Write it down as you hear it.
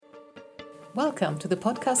Welcome to the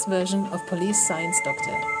podcast version of Police Science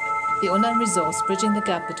Doctor, the online resource bridging the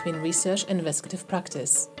gap between research and investigative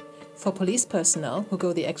practice. For police personnel who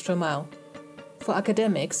go the extra mile. For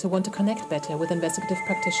academics who want to connect better with investigative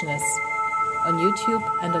practitioners. On YouTube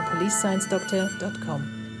and on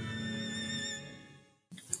policesciencedoctor.com.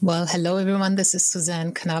 Well, hello everyone. This is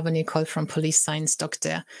Suzanne Knabe-Nicole from Police Science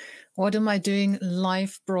Doctor. What am I doing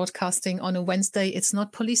live broadcasting on a Wednesday? It's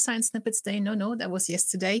not Police Science Snippets Day. No, that was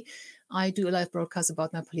yesterday. I do a live broadcast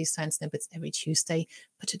about my police science snippets every Tuesday,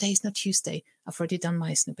 but today is not Tuesday. I've already done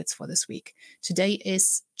my snippets for this week. Today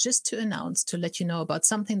is just to announce, to let you know about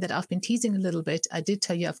something that I've been teasing a little bit. I did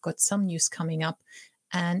tell you I've got some news coming up,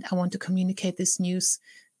 and I want to communicate this news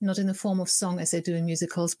not in the form of song as I do in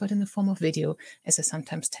musicals, but in the form of video, as I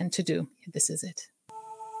sometimes tend to do. This is it.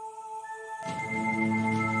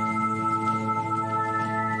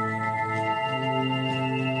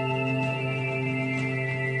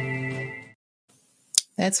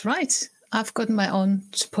 That's right. I've got my own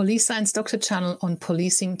Police Science Doctor channel on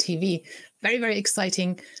Policing TV. Very, very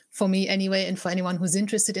exciting for me anyway, and for anyone who's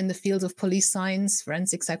interested in the field of police science,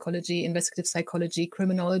 forensic psychology, investigative psychology,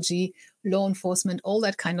 criminology, law enforcement, all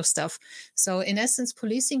that kind of stuff. So in essence,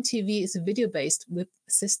 Policing TV is a video-based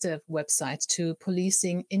sister website to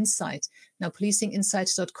Policing Insight. Now,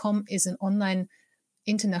 policinginsight.com is an online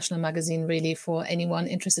international magazine really for anyone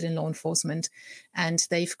interested in law enforcement, and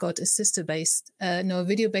they've got a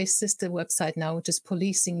video-based sister website now, which is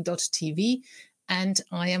policing.tv, and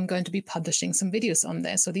I am going to be publishing some videos on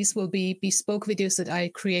there. So these will be bespoke videos that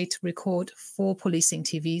I record for Policing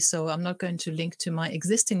TV, so I'm not going to link to my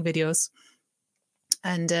existing videos.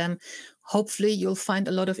 And hopefully you'll find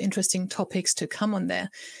a lot of interesting topics to come on there.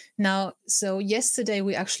 Now, so yesterday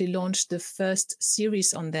we actually launched the first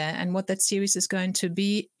series on there. And what that series is going to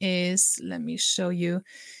be is, let me show you,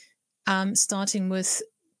 starting with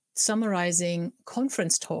summarizing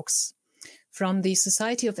conference talks from the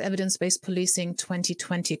Society of Evidence-Based Policing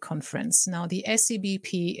 2020 conference. Now, the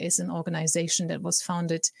SEBP is an organization that was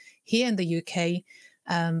founded here in the UK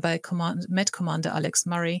by Met Commander Alex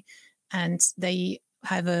Murray, and they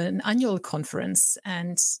have an annual conference,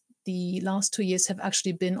 and the last 2 years have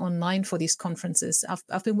actually been online for these conferences.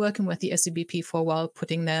 I've been working with the SEBP for a while,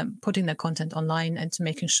 putting their content online and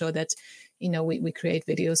making sure that, we create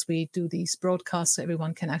videos, we do these broadcasts so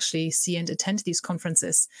everyone can actually see and attend these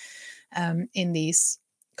conferences in these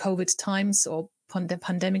COVID times or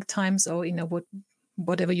pandemic times, or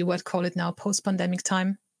whatever you would call it now, post-pandemic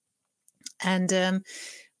time. And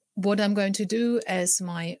what I'm going to do as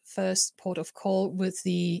my first port of call with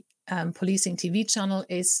the Policing TV channel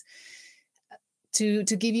is to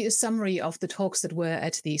give you a summary of the talks that were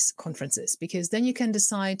at these conferences, because then you can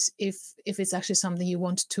decide if it's actually something you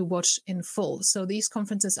want to watch in full. So these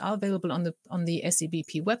conferences are available on the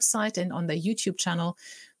SEBP website and on their YouTube channel,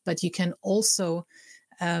 but you can also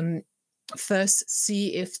first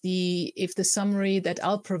see if the summary that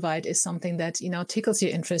I'll provide is something that tickles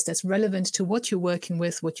your interest, that's relevant to what you're working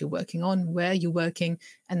with, what you're working on, where you're working,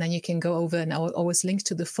 and then you can go over, and I will always link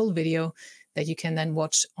to the full video that you can then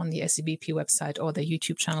watch on the SEBP website or the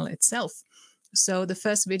YouTube channel itself. So the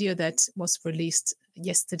first video that was released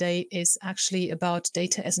yesterday is actually about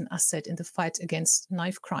data as an asset in the fight against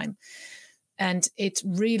knife crime, and it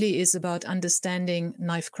really is about understanding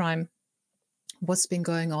knife crime, what's been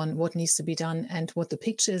going on, what needs to be done, and what the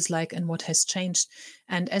picture is like and what has changed.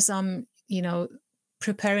 And as I'm,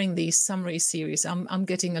 preparing these summary series, I'm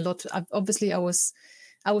getting a lot. Obviously, I was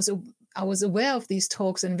aware of these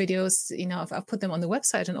talks and videos. I've put them on the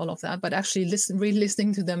website and all of that, but actually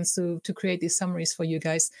listening to them to create these summaries for you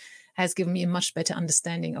guys has given me a much better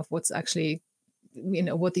understanding of what's actually,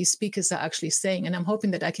 what these speakers are actually saying. And I'm hoping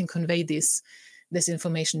that I can convey this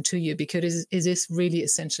information to you, because it is really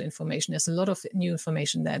essential information. There's a lot of new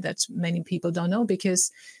information there that many people don't know,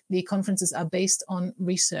 because the conferences are based on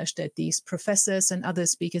research that these professors and other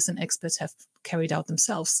speakers and experts have carried out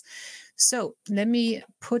themselves. So let me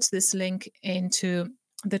put this link into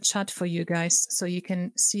the chat for you guys so you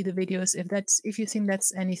can see the videos if you think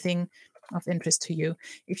that's anything of interest to you.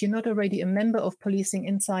 If you're not already a member of Policing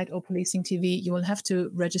Insight or Policing TV, you will have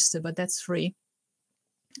to register, but that's free.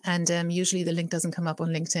 And usually the link doesn't come up on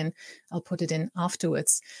LinkedIn. I'll put it in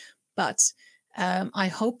afterwards. But I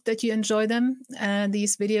hope that you enjoy them,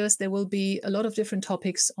 these videos. There will be a lot of different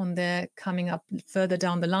topics on there coming up further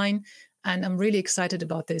down the line. And I'm really excited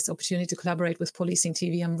about this opportunity to collaborate with Policing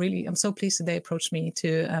TV. I'm so pleased that they approached me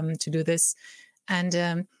to do this.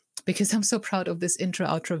 And because I'm so proud of this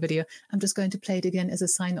intro-outro video, I'm just going to play it again as a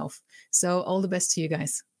sign-off. So all the best to you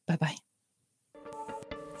guys. Bye-bye.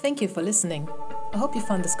 Thank you for listening. I hope you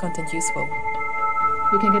found this content useful.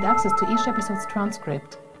 You can get access to each episode's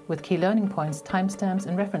transcript with key learning points, timestamps,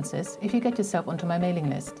 and references if you get yourself onto my mailing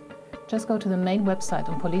list. Just go to the main website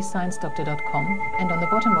on policesciencedoctor.com, and on the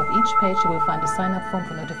bottom of each page you will find a sign-up form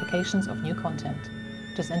for notifications of new content.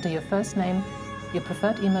 Just enter your first name, your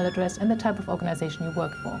preferred email address, and the type of organization you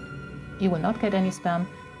work for. You will not get any spam.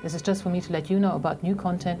 This is just for me to let you know about new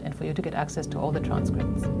content and for you to get access to all the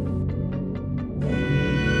transcripts.